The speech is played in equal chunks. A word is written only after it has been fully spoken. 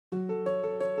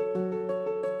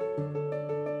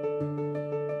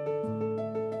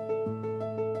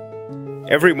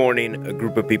Every morning, a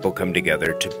group of people come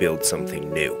together to build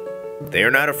something new. They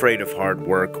are not afraid of hard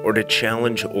work or to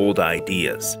challenge old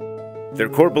ideas. Their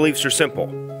core beliefs are simple: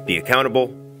 be accountable,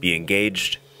 be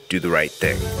engaged, do the right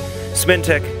thing. Cemen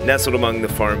Tech, nestled among the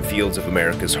farm fields of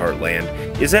America's heartland,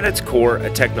 is at its core a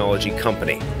technology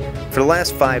company. For the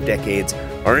last 5 decades,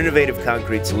 our innovative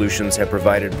concrete solutions have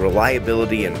provided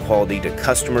reliability and quality to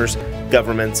customers,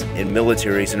 governments, and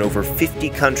militaries in over 50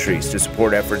 countries to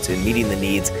support efforts in meeting the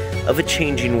needs of a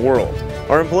changing world.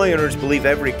 Our employee owners believe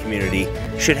every community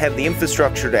should have the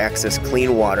infrastructure to access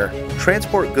clean water,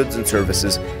 transport goods and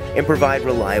services, and provide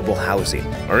reliable housing.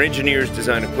 Our engineers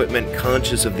design equipment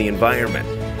conscious of the environment,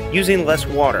 using less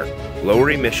water,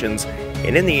 lower emissions,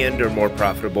 and in the end are more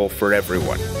profitable for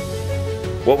everyone.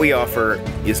 What we offer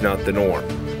is not the norm.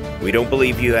 We don't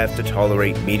believe you have to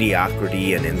tolerate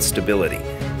mediocrity and instability.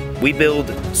 We build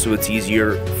so it's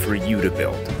easier for you to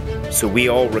build, so we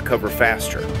all recover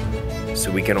faster,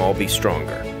 so we can all be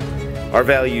stronger. Our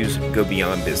values go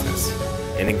beyond business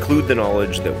and include the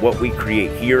knowledge that what we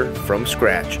create here from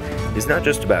scratch is not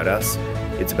just about us,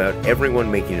 it's about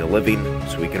everyone making a living,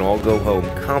 so we can all go home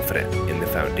confident in the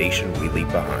foundation we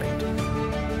leave behind.